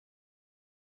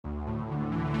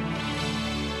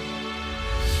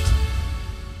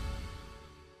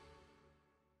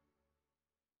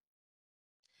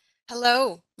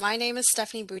Hello, my name is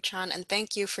Stephanie Buchan, and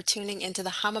thank you for tuning into the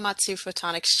Hamamatsu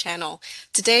Photonics channel.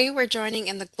 Today, we're joining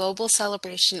in the global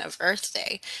celebration of Earth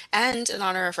Day, and in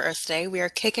honor of Earth Day, we are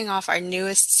kicking off our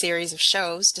newest series of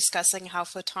shows discussing how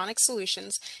photonic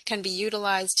solutions can be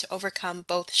utilized to overcome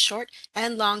both short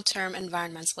and long-term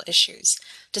environmental issues.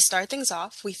 To start things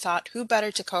off, we thought who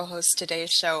better to co-host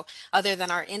today's show other than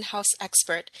our in-house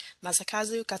expert,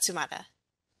 Masakazu Katsumata.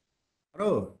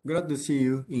 Hello, glad to see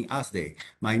you in Earth Day.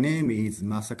 My name is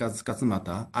Masakazu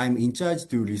Katsumata. I'm in charge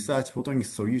to research photonics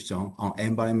solutions on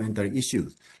environmental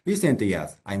issues. Recent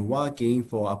years, I'm working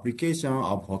for application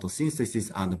of photosynthesis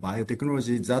and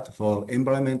biotechnology that for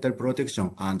environmental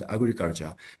protection and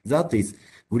agriculture. That is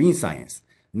green science.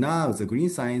 Now, the green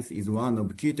science is one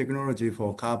of key technology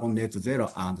for carbon net zero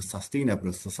and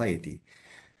sustainable society.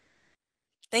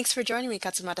 Thanks for joining me,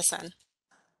 Katsumata-san.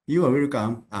 You are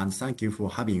welcome, and thank you for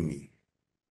having me.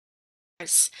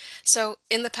 So,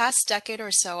 in the past decade or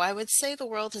so, I would say the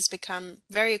world has become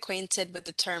very acquainted with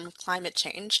the term climate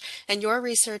change. In your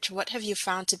research, what have you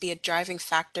found to be a driving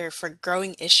factor for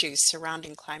growing issues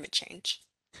surrounding climate change?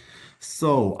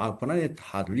 So, our planet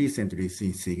had recently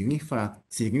seen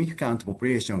significant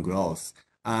population growth,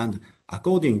 and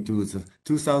according to the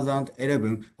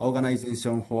 2011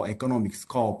 Organization for Economic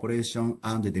Cooperation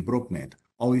and Development,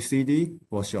 OECD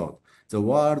for short, the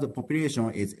world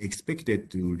population is expected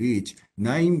to reach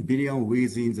 9 billion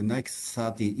within the next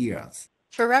 30 years.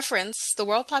 For reference, the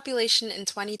world population in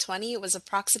 2020 was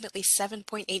approximately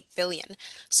 7.8 billion.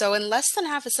 So in less than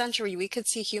half a century, we could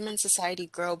see human society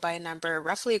grow by a number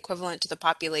roughly equivalent to the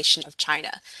population of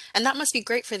China. And that must be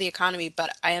great for the economy, but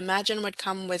I imagine would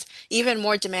come with even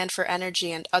more demand for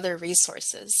energy and other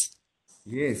resources.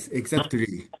 Yes,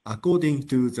 exactly. According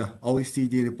to the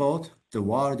OECD report, the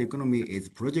world economy is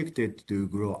projected to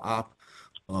grow up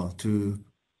to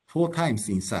 4 times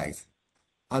in size.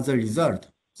 As a result,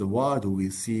 the world will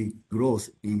see growth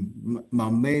in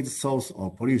man-made sources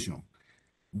of pollution.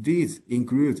 These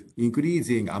include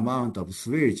increasing amount of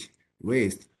sewage,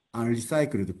 waste,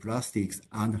 unrecycled plastics,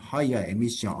 and higher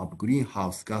emission of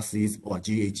greenhouse gases or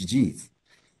GHGs.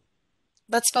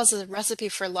 That spells a recipe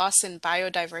for loss in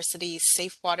biodiversity,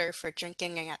 safe water for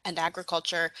drinking and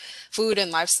agriculture, food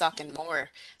and livestock, and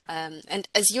more. And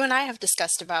as you and I have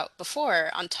discussed about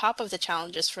before, on top of the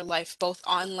challenges for life both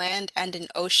on land and in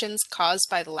oceans caused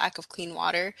by the lack of clean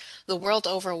water, the world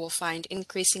over will find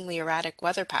increasingly erratic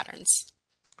weather patterns.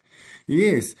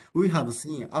 Yes, we have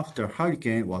seen after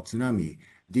hurricane or tsunami,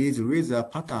 these weather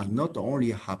patterns not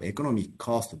only have economic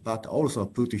cost but also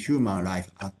put human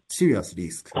life at serious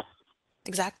risk.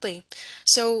 Exactly.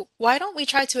 So, why don't we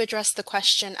try to address the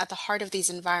question at the heart of these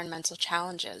environmental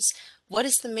challenges? What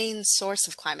is the main source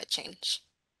of climate change?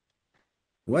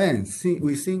 When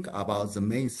we think about the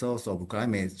main source of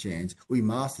climate change, we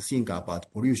must think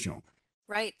about pollution.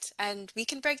 Right, and we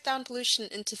can break down pollution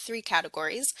into three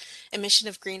categories: emission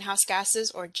of greenhouse gases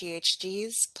or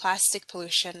GHGs, plastic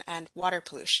pollution, and water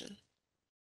pollution.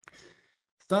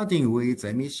 Starting with the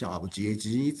emission of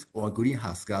GHGs or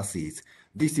greenhouse gases,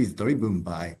 this is driven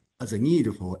by the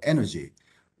need for energy.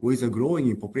 With a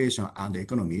growing population and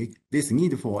economy, this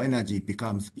need for energy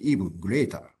becomes even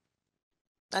greater.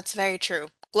 That's very true.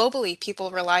 Globally,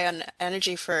 people rely on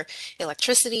energy for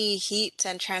electricity, heat,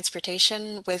 and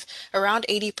transportation, with around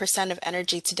 80% of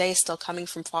energy today still coming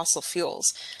from fossil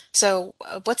fuels. So,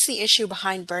 what's the issue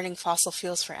behind burning fossil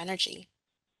fuels for energy?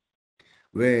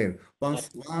 Where once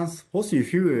fossil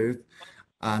fuels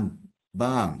are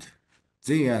burned,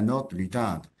 they are not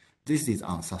returned. This is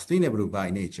unsustainable by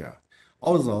nature.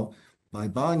 Also, by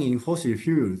burning fossil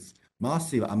fuels,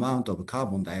 massive amount of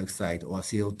carbon dioxide or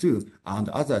CO2 and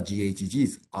other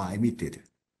GHGs are emitted.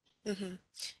 hmm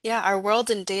Yeah, our World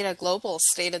in Data Global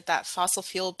stated that fossil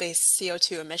fuel-based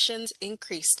CO2 emissions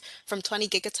increased from 20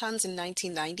 gigatons in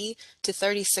 1990 to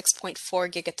 36.4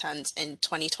 gigatons in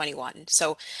 2021.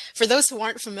 So for those who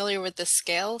aren't familiar with this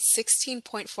scale,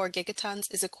 16.4 gigatons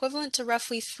is equivalent to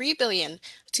roughly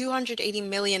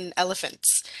 3,280,000,000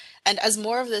 elephants. And as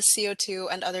more of the CO2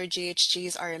 and other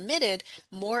GHGs are emitted,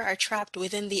 more are trapped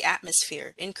within the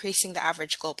atmosphere, increasing the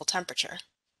average global temperature.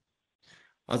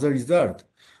 As a result,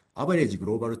 average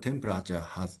global temperature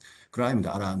has climbed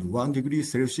around 1 degree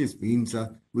Celsius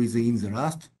within the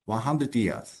last 100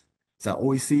 years. The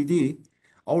OECD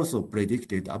also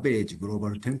predicted average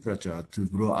global temperature to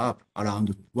grow up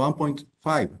around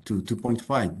 1.5 to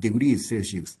 2.5 degrees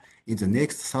Celsius in the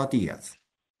next 30 years.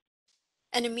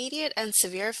 An immediate and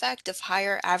severe effect of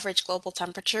higher average global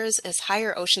temperatures is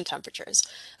higher ocean temperatures.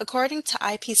 According to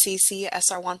IPCC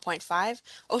SR 1.5,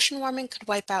 ocean warming could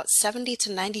wipe out 70 to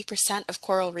 90% of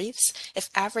coral reefs if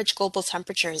average global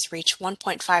temperatures reach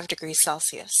 1.5 degrees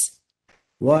Celsius.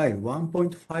 While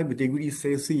 1.5 degrees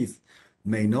Celsius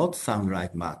may not sound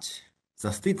like much,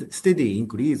 the steady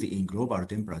increase in global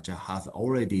temperature has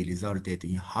already resulted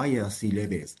in higher sea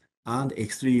levels and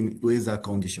extreme weather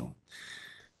conditions,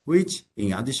 which,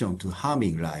 in addition to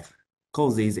harming life,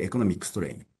 causes economic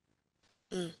strain.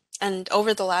 And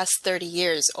over the last 30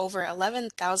 years, over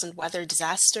 11,000 weather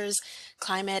disasters,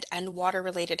 climate, and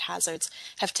water-related hazards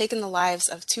have taken the lives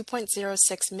of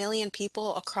 2.06 million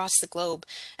people across the globe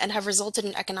and have resulted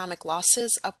in economic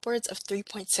losses upwards of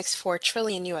 3.64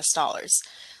 trillion US dollars.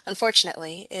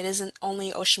 Unfortunately, it isn't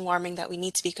only ocean warming that we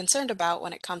need to be concerned about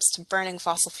when it comes to burning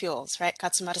fossil fuels, right,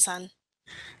 Katsumata-san?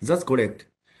 That's correct.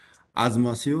 As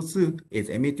more CO2 is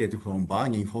emitted from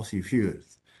burning fossil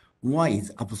fuels, more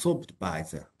is absorbed by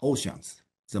the oceans.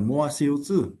 The more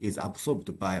CO2 is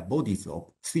absorbed by bodies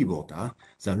of seawater,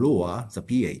 the lower the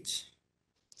pH.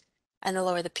 And the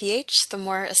lower the pH, the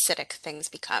more acidic things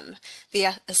become. The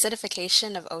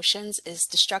acidification of oceans is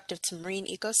destructive to marine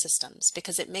ecosystems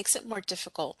because it makes it more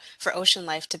difficult for ocean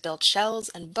life to build shells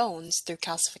and bones through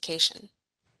calcification.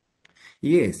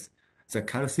 Yes, the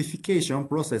calcification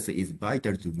process is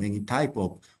vital to many types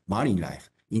of marine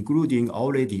life, including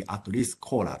already at-risk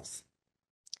corals.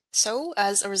 So,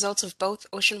 as a result of both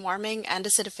ocean warming and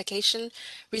acidification,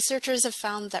 researchers have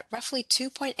found that roughly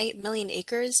 2.8 million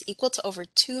acres, equal to over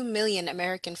 2 million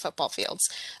American football fields,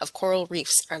 of coral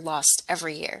reefs are lost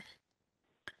every year.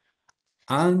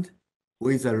 And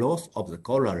with the loss of the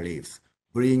coral reefs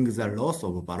brings the loss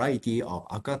of a variety of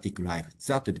aquatic life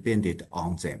that depended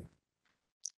on them.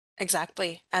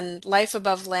 Exactly. And life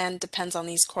above land depends on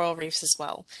these coral reefs as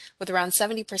well, with around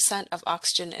 70% of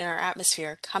oxygen in our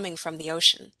atmosphere coming from the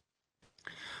ocean.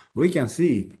 We can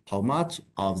see how much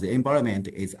of the environment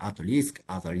is at risk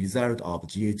as a result of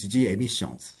GHG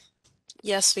emissions.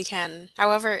 Yes, we can.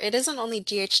 However, it isn't only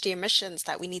GHG emissions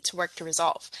that we need to work to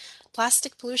resolve.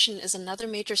 Plastic pollution is another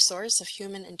major source of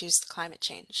human-induced climate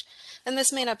change. And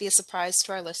this may not be a surprise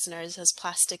to our listeners, as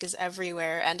plastic is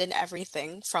everywhere and in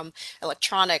everything, from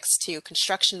electronics to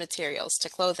construction materials to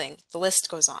clothing. The list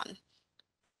goes on.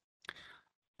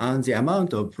 And the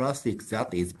amount of plastic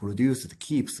that is produced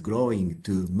keeps growing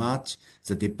to match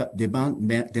the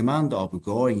demand of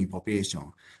growing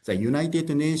population. The United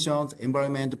Nations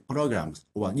Environment Programs,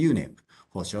 or UNEP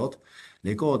for short,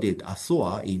 recorded a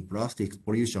soar in plastic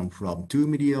pollution from 2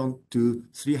 million to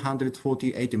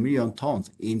 348 million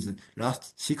tons in the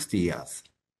last 60 years.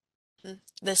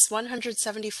 This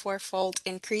 174-fold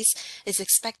increase is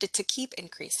expected to keep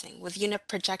increasing, with UNEP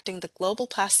projecting the global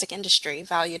plastic industry,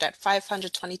 valued at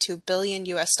 522 billion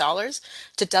US dollars,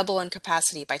 to double in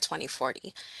capacity by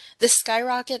 2040. This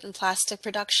skyrocket in plastic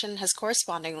production has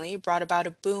correspondingly brought about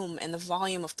a boom in the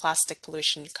volume of plastic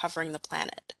pollution covering the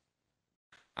planet.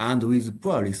 And with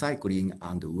poor recycling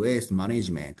and waste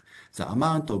management, the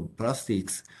amount of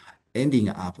plastics ending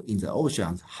up in the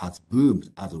oceans has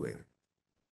boomed as well.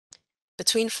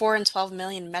 Between 4 and 12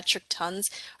 million metric tons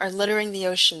are littering the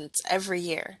oceans every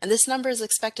year, and this number is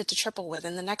expected to triple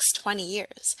within the next 20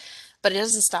 years. But it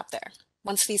doesn't stop there.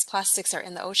 Once these plastics are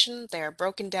in the ocean, they are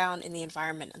broken down in the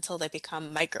environment until they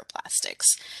become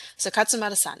microplastics. So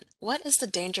Katsumata-san, what is the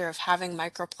danger of having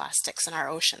microplastics in our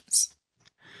oceans?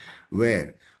 Well,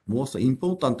 most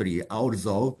importantly,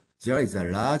 although there is a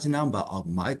large number of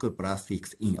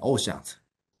microplastics in oceans,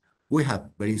 we have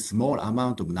very small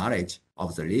amount of knowledge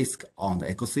of the risk on the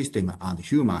ecosystem and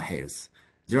human health.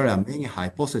 There are many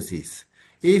hypotheses.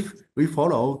 If we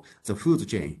follow the food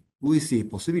chain, we see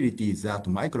possibilities that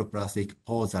microplastic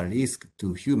pose a risk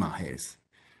to human health.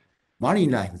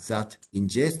 Marine life that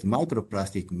ingest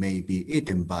microplastic may be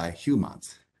eaten by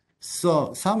humans.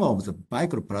 So some of the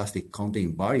microplastic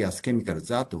contain various chemicals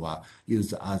that were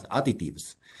used as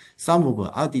additives. Some of the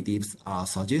additives are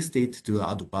suggested to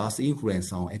adverse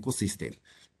influence on ecosystem.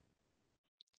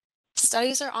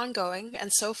 Studies are ongoing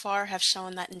and so far have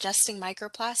shown that ingesting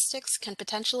microplastics can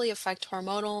potentially affect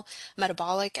hormonal,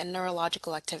 metabolic, and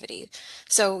neurological activity.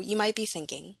 So you might be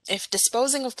thinking, if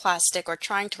disposing of plastic or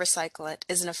trying to recycle it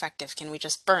isn't effective, can we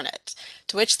just burn it?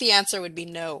 To which the answer would be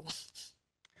no.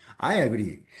 I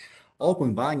agree.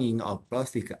 Open burning of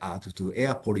plastic adds to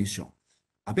air pollution.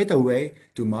 A better way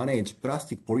to manage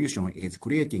plastic pollution is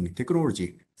creating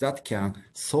technology that can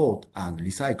sort and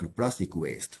recycle plastic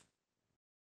waste.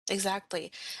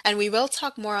 Exactly. And we will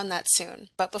talk more on that soon.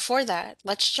 But before that,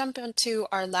 let's jump into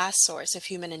our last source of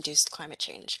human-induced climate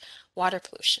change, water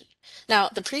pollution. Now,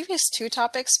 the previous two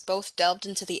topics both delved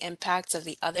into the impacts of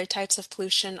the other types of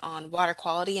pollution on water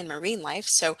quality and marine life.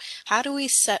 So how do we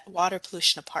set water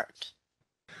pollution apart?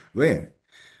 Well,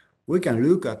 we can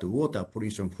look at water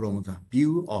pollution from the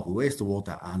view of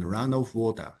wastewater and runoff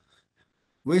water.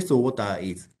 Wastewater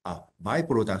is a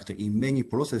byproduct in many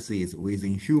processes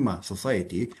within human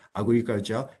society,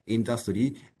 agriculture,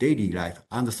 industry, daily life,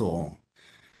 and so on.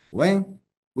 When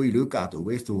we look at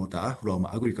wastewater from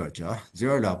agriculture,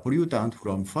 there are pollutants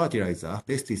from fertilizer,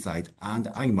 pesticide, and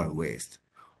animal waste.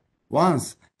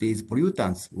 Once these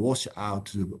pollutants wash out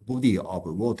the body of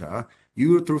water,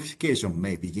 eutrophication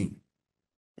may begin.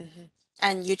 Mhm.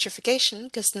 And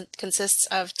eutrophication consists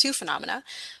of two phenomena.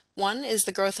 One is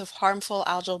the growth of harmful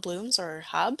algal blooms, or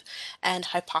HAB, and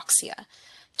hypoxia.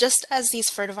 Just as these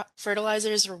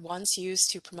fertilizers were once used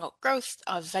to promote growth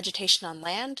of vegetation on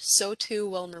land, so too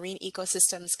will marine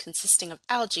ecosystems consisting of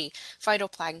algae,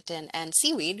 phytoplankton, and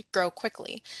seaweed grow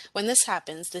quickly. When this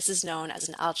happens, this is known as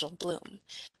an algal bloom.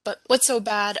 But what's so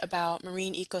bad about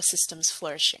marine ecosystems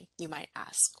flourishing, you might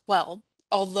ask? Well,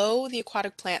 although the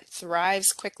aquatic plant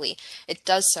thrives quickly, it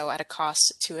does so at a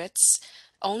cost to its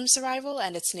own survival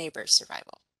and its neighbor's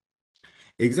survival.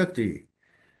 Exactly.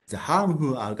 The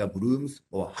harmful algal blooms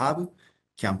or HAB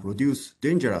can produce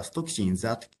dangerous toxins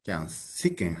that can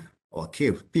sicken or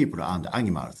kill people and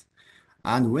animals.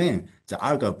 And when the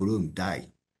algal bloom die,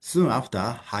 soon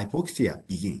after hypoxia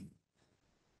begins.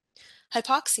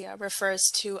 Hypoxia refers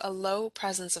to a low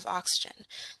presence of oxygen,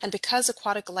 and because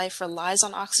aquatic life relies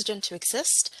on oxygen to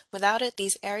exist, without it,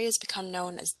 these areas become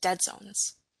known as dead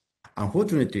zones.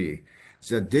 Unfortunately,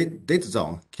 the dead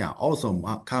zone can also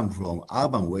come from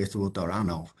urban wastewater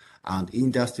runoff and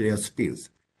industrial spills.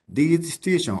 These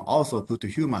situations also put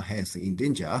human health in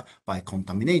danger by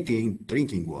contaminating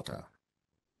drinking water.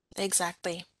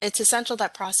 Exactly. It's essential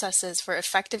that processes for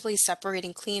effectively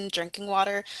separating clean drinking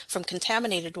water from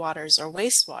contaminated waters or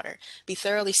wastewater be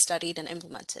thoroughly studied and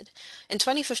implemented. In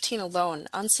 2015 alone,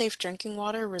 unsafe drinking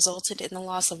water resulted in the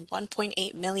loss of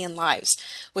 1.8 million lives,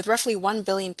 with roughly 1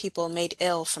 billion people made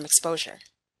ill from exposure.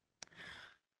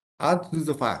 Add to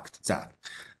the fact that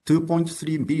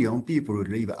 2.3 billion people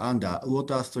live under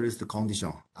water-stressed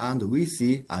conditions, and we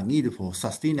see a need for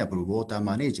sustainable water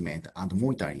management and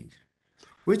monitoring.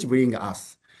 Which brings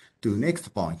us to the next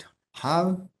point.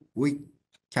 How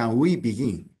can we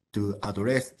begin to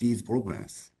address these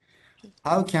problems?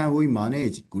 How can we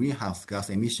manage greenhouse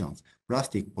gas emissions,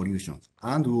 plastic pollution,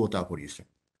 and water pollution?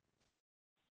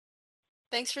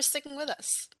 Thanks for sticking with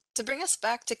us. To bring us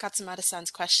back to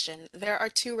Katsumata-san's question, there are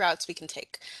two routes we can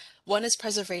take. One is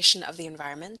preservation of the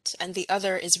environment, and the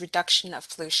other is reduction of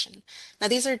pollution. Now,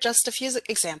 these are just a few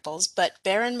examples, but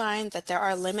bear in mind that there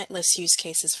are limitless use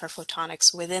cases for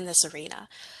photonics within this arena.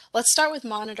 Let's start with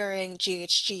monitoring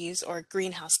GHGs, or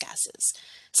greenhouse gases.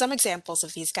 Some examples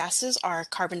of these gases are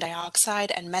carbon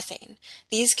dioxide and methane.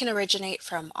 These can originate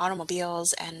from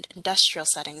automobiles and industrial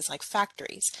settings like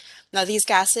factories. Now, these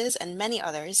gases and many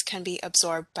others can be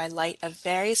absorbed by light of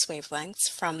various wavelengths,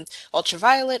 from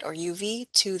ultraviolet or UV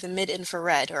to the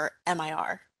mid-infrared or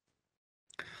MIR.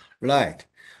 Right.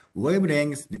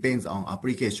 Wavelength depends on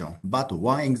application, but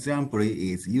one example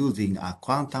is using a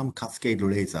quantum cascade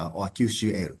laser or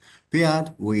QCL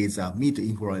paired with a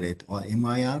mid-infrared or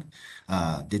MIR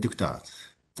detector.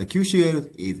 The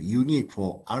QCL is unique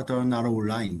for ultra-narrow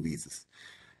line widths.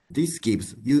 This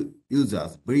gives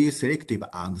users very selective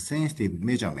and sensitive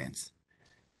measurements.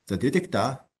 The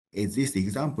detector in this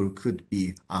example could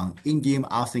be an indium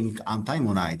arsenic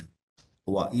antimonide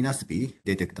or INASP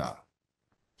detector.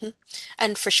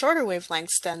 And for shorter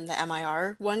wavelengths than the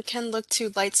MIR, one can look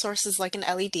to light sources like an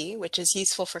LED, which is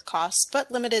useful for cost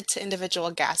but limited to individual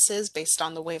gases based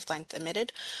on the wavelength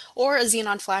emitted, or a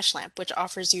xenon flash lamp, which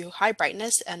offers you high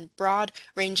brightness and broad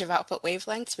range of output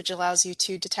wavelengths, which allows you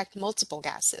to detect multiple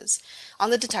gases. On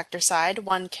the detector side,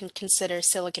 one can consider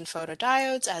silicon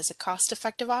photodiodes as a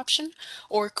cost-effective option,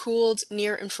 or cooled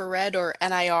near-infrared or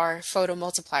NIR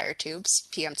photomultiplier tubes,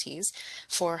 PMTs,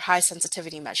 for high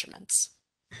sensitivity measurements.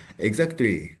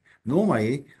 Exactly.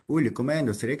 Normally, we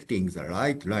recommend selecting the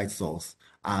right light source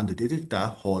and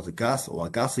detector for the gas or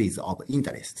gases of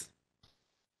interest.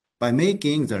 By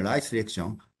making the right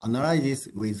selection, analysis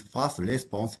with fast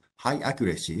response, high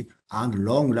accuracy, and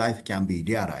long life can be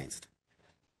realized.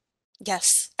 Yes,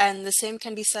 and the same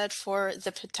can be said for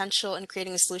the potential in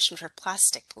creating a solution for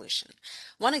plastic pollution.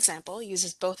 One example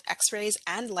uses both X-rays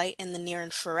and light in the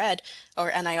near-infrared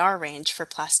or NIR range for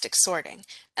plastic sorting.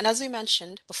 And as we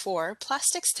mentioned before,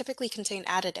 plastics typically contain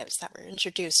additives that were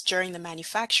introduced during the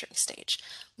manufacturing stage.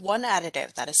 One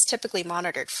additive that is typically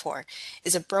monitored for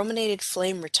is a brominated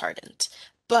flame retardant.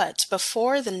 But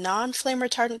before the non-flame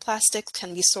retardant plastics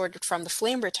can be sorted from the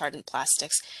flame retardant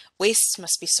plastics, wastes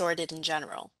must be sorted in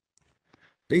general.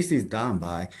 This is done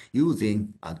by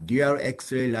using a dual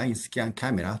X-ray line scan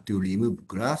camera to remove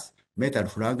glass, metal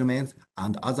fragments,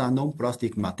 and other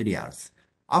non-plastic materials.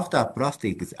 After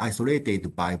plastic is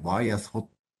isolated by various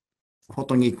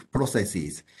photonic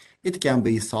processes, it can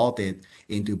be sorted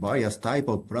into various types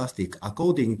of plastic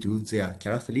according to their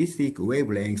characteristic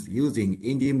wavelengths using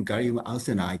indium gallium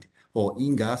arsenide or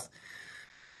InGaAs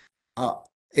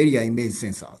area image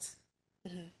sensors.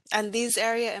 And these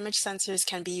area image sensors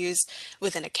can be used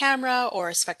within a camera or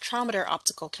a spectrometer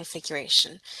optical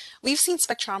configuration. We've seen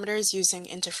spectrometers using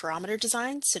interferometer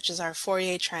designs, such as our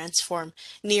Fourier transform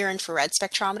near-infrared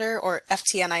spectrometer or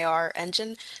FTNIR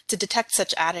engine, to detect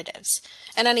such additives.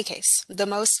 In any case, the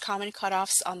most common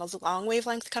cutoffs on the long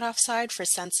wavelength cutoff side for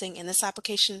sensing in this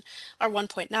application are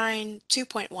 1.9,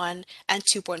 2.1, and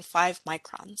 2.5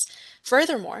 microns.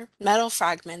 Furthermore, metal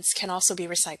fragments can also be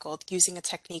recycled using a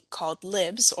technique called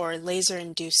LIBS, or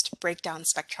laser-induced breakdown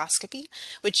spectroscopy,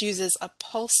 which uses a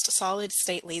pulsed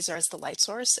solid-state laser as the light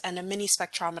source and a mini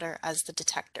spectrometer as the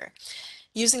detector.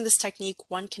 Using this technique,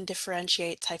 one can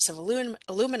differentiate types of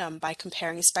aluminum by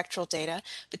comparing spectral data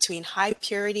between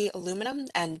high-purity aluminum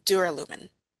and duralumin.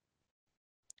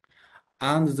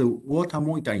 And the water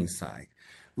monitoring side,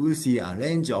 we see a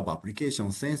range of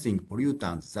applications sensing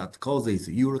pollutants that causes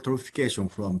eutrophication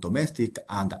from domestic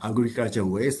and agricultural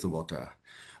wastewater.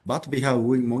 But before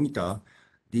we monitor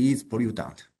these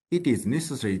pollutants, it is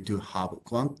necessary to have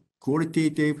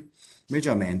qualitative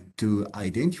measurement to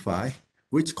identify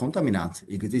which contaminants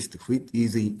exist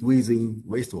within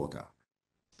wastewater.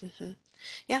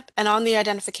 Yeah, and on the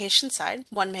identification side,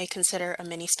 one may consider a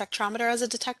mini spectrometer as a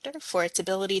detector for its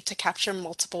ability to capture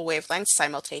multiple wavelengths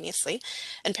simultaneously,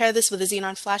 and pair this with a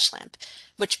xenon flash lamp,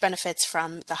 which benefits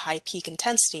from the high peak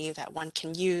intensity that one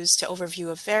can use to overview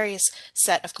a various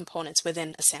set of components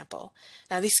within a sample.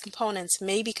 Now, these components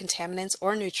may be contaminants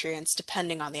or nutrients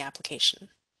depending on the application.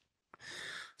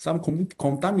 Some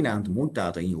contaminants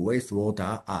monitored in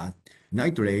wastewater are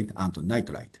nitrate and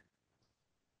nitrite.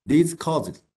 These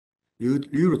cause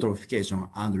eutrophication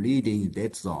and lead in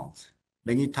dead zones.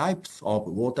 Many types of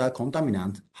water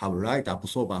contaminants have light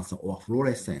absorbance or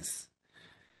fluorescence.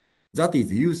 That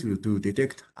is useful to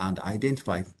detect and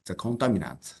identify the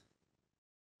contaminants.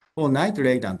 For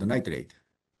nitrate and nitrate,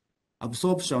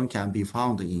 absorption can be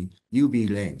found in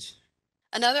UV range.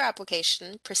 Another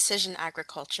application, precision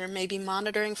agriculture, may be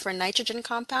monitoring for nitrogen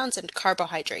compounds and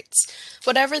carbohydrates.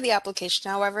 Whatever the application,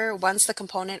 however, once the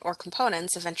component or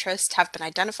components of interest have been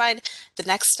identified, the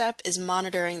next step is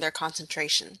monitoring their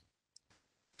concentration.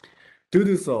 To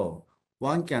do so,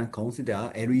 one can consider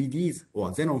LEDs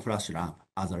or xenon flash lamp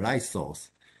as a light source.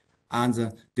 On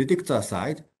the detector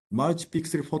side,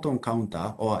 multi-pixel photon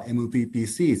counter or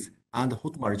MPPCs and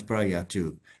hot multiplier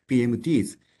tube,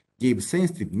 PMTs, give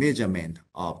sensitive measurement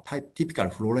of typical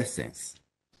fluorescence.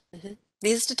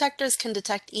 These detectors can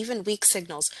detect even weak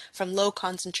signals from low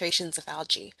concentrations of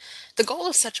algae. The goal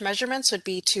of such measurements would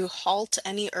be to halt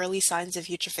any early signs of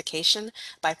eutrophication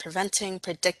by preventing,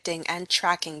 predicting, and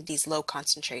tracking these low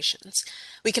concentrations.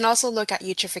 We can also look at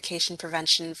eutrophication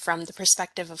prevention from the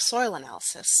perspective of soil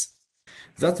analysis.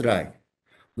 That's right.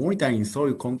 Monitoring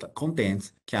soil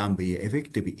contents can be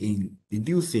effective in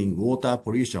reducing water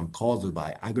pollution caused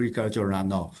by agricultural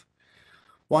runoff.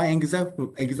 One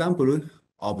example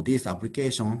of this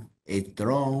application is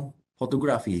drone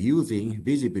photography using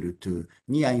visible to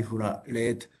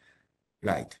near-infrared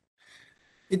light.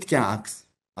 It can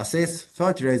assess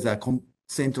fertilizer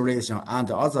concentration and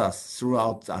others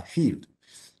throughout the field.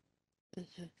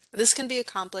 This can be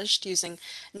accomplished using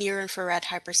near-infrared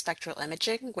hyperspectral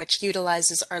imaging, which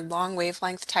utilizes our long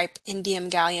wavelength type indium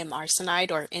gallium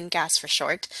arsenide, or InGaAs for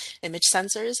short, image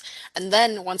sensors. And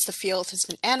then once the field has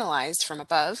been analyzed from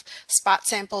above, spot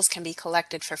samples can be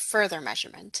collected for further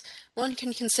measurement. One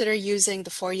can consider using the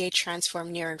Fourier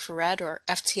transform near-infrared, or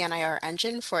FTNIR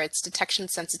engine, for its detection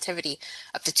sensitivity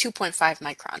up to 2.5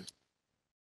 micron.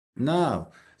 Now,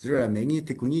 there are many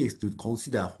techniques to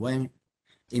consider when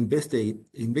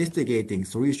investigating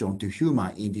solutions to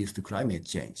human-induced climate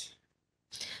change.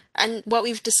 And what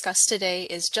we've discussed today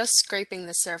is just scraping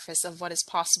the surface of what is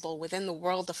possible within the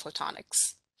world of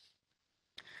photonics.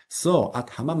 So at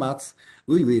Hamamatsu,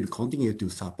 we will continue to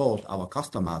support our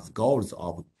customers' goals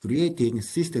of creating a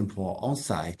system for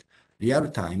on-site,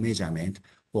 real-time measurement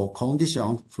for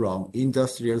conditions from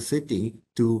industrial setting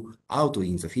to out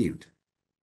in the field.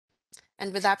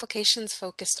 And with applications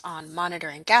focused on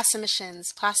monitoring gas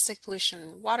emissions, plastic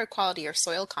pollution, water quality, or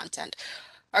soil content,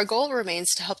 our goal remains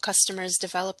to help customers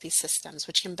develop these systems,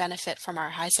 which can benefit from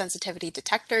our high sensitivity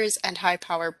detectors and high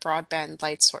power broadband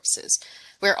light sources.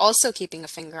 We're also keeping a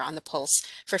finger on the pulse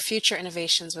for future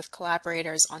innovations with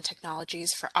collaborators on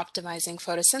technologies for optimizing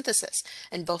photosynthesis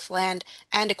in both land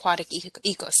and aquatic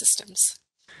ecosystems.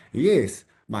 Yes,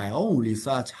 my own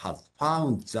research has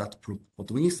found that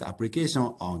photonics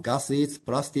applications on gases,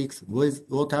 plastics,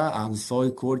 water, and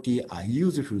soil quality are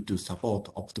useful to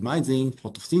support optimizing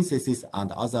photosynthesis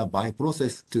and other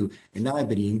bioprocesses to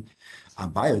enabling a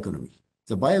bioeconomy.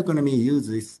 The bioeconomy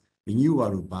uses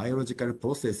renewable biological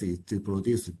processes to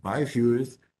produce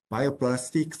biofuels,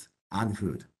 bioplastics, and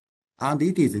food. And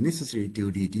it is necessary to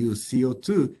reduce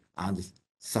CO2 and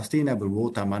sustainable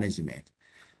water management.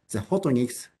 The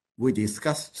photonics we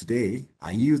discussed today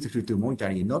are useful to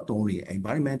monitoring not only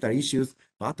environmental issues,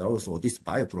 but also this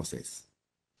bioprocess.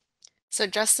 So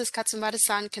just as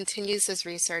Katsumata-san continues his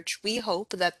research, we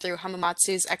hope that through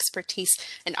Hamamatsu's expertise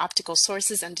in optical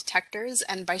sources and detectors,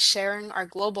 and by sharing our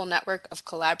global network of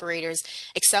collaborators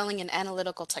excelling in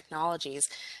analytical technologies,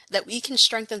 that we can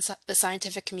strengthen the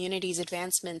scientific community's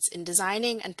advancements in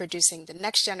designing and producing the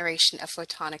next generation of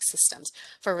photonic systems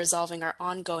for resolving our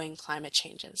ongoing climate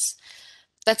changes.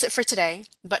 That's it for today,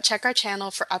 but check our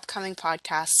channel for upcoming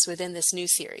podcasts within this new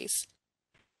series.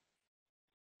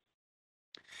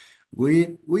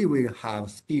 We will have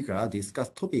speakers discuss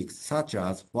topics such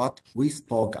as what we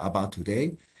spoke about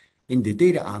today in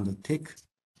detail and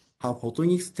how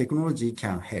photonics technology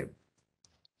can help.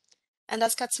 And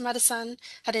as Katsumata-san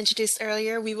had introduced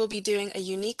earlier, we will be doing a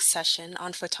unique session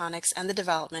on photonics and the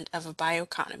development of a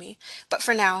bioeconomy. But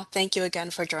for now, thank you again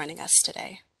for joining us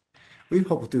today. We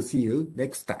hope to see you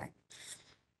next time.